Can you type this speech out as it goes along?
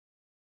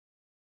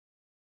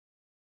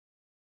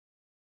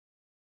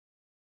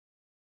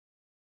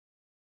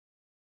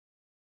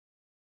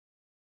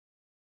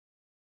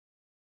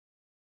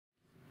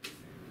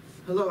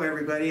Hello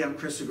everybody, I'm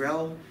Chris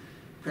Agrell,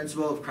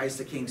 Principal of Christ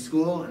the King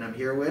School, and I'm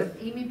here with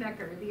Amy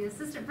Becker, the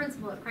Assistant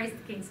Principal at Christ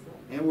the King School.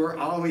 And we're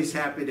always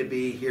happy to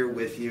be here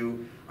with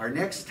you. Our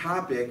next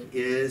topic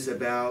is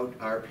about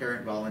our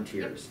parent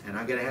volunteers. Yep. And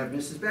I'm going to have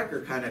Mrs.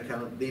 Becker kind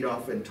of lead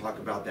off and talk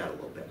about that a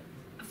little bit.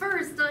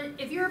 First,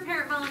 if you're a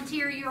parent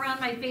volunteer, you're on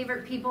my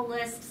favorite people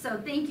list,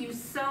 so thank you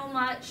so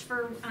much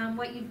for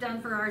what you've done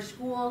for our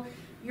school.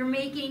 You're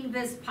making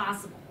this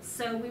possible,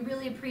 so we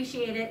really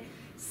appreciate it.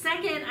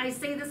 Second, I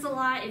say this a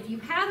lot, if you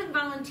haven't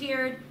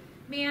volunteered,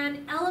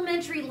 man,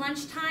 elementary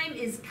lunchtime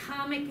is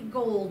comic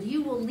gold.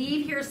 You will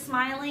leave here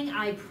smiling,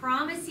 I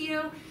promise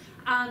you.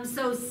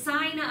 So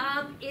sign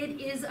up, it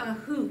is a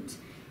hoot.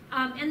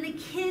 And the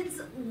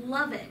kids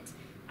love it.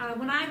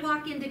 When I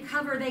walk into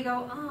cover, they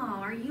go, oh,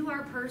 are you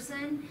our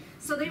person?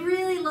 So they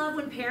really love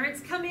when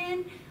parents come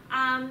in.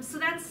 So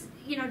that's,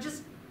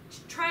 just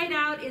try it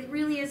out. It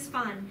really is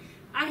fun.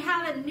 I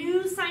have a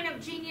new Sign Up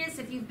Genius.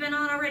 If you've been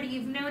on already,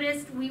 you've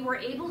noticed we were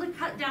able to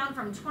cut down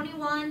from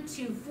 21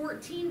 to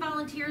 14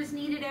 volunteers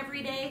needed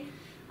every day.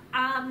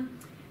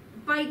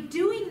 By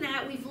doing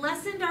that, we've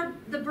lessened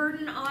the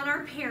burden on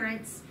our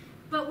parents,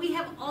 but we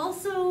have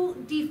also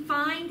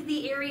defined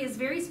the areas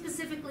very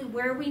specifically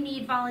where we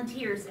need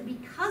volunteers. And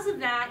because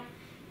of that,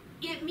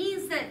 it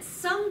means that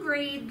some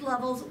grade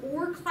levels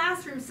or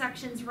classroom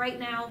sections right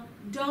now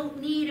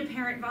don't need a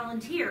parent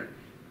volunteer.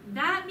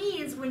 That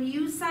means when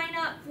you sign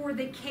up for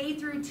the K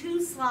through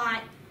 2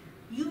 slot,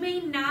 you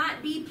may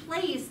not be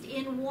placed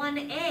in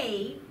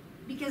 1A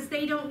because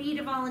they don't need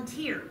a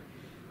volunteer.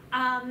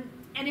 And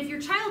if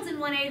your child's in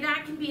 1A,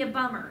 that can be a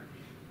bummer.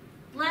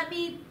 Let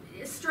me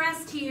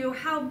stress to you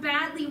how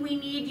badly we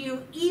need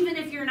you, even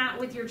if you're not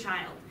with your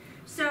child.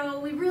 So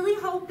we really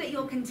hope that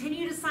you'll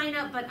continue to sign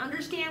up, but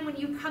understand when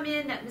you come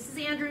in that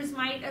Mrs. Andrews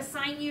might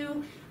assign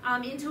you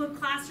into a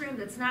classroom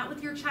that's not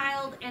with your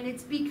child, and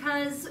it's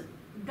because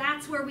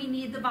that's where we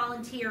need the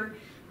volunteer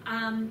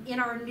in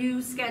our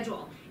new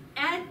schedule.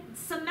 At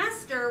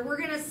semester, we're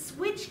going to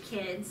switch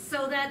kids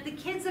so that the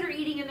kids that are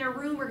eating in their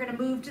room are going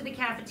to move to the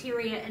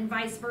cafeteria and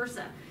vice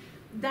versa.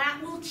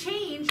 That will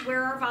change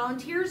where our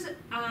volunteers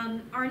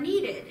are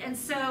needed. And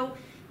so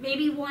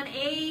maybe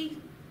 1A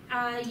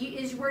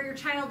is where your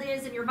child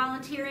is and you're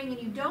volunteering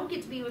and you don't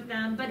get to be with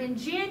them, but in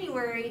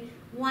January,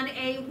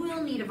 1A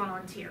will need a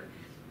volunteer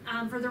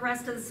for the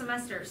rest of the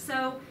semester.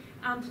 So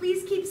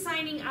please keep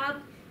signing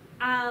up.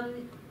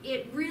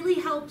 It really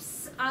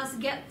helps us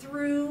get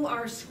through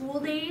our school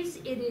days.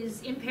 It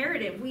is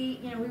imperative. We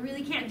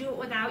really can't do it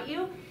without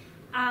you.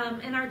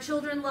 And our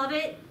children love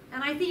it.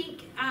 And I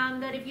think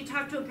that if you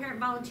talk to a parent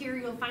volunteer,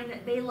 you'll find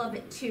that they love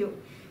it too.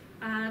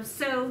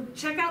 So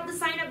check out the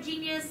Sign Up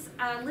Genius.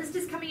 List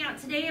is coming out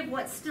today of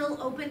what's still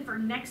open for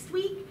next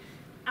week.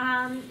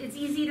 It's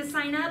easy to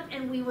sign up,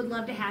 and we would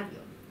love to have you.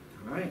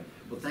 All right.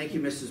 Well, thank you,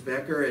 Mrs.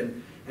 Becker.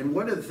 And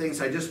one of the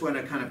things I just want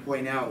to kind of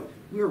point out,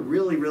 we're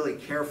really, really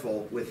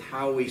careful with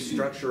how we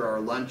structure our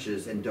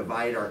lunches and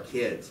divide our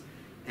kids.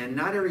 And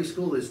not every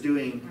school is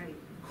doing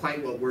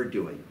quite what we're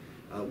doing.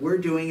 We're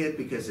doing it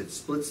because it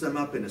splits them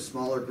up into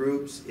smaller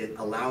groups. It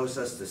allows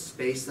us to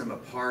space them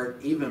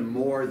apart even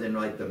more than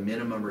like the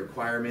minimum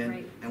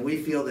requirement. And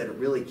we feel that it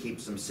really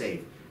keeps them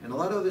safe. And a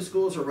lot of other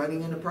schools are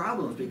running into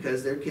problems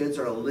because their kids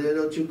are a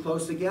little too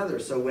close together.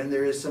 So when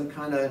there is some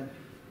kind of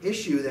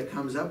issue that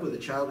comes up with a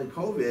child with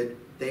COVID,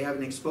 they have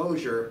an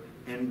exposure,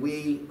 and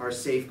we are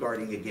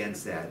safeguarding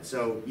against that.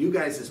 So you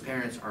guys as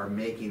parents are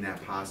making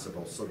that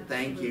possible. So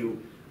thank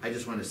you. I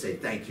just want to say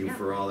thank you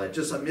for all that.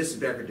 Just Mrs.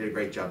 Becker did a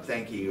great job.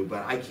 Thank you,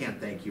 but I can't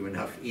thank you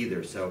enough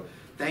either. So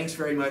thanks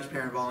very much,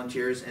 parent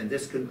volunteers. And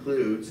this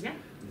concludes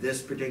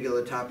this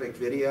particular topic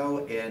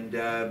video.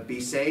 And be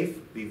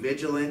safe, be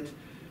vigilant.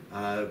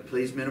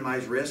 Please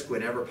minimize risk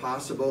whenever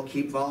possible.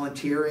 Keep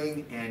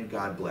volunteering, and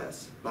God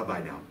bless.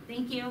 Bye-bye now.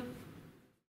 Thank you.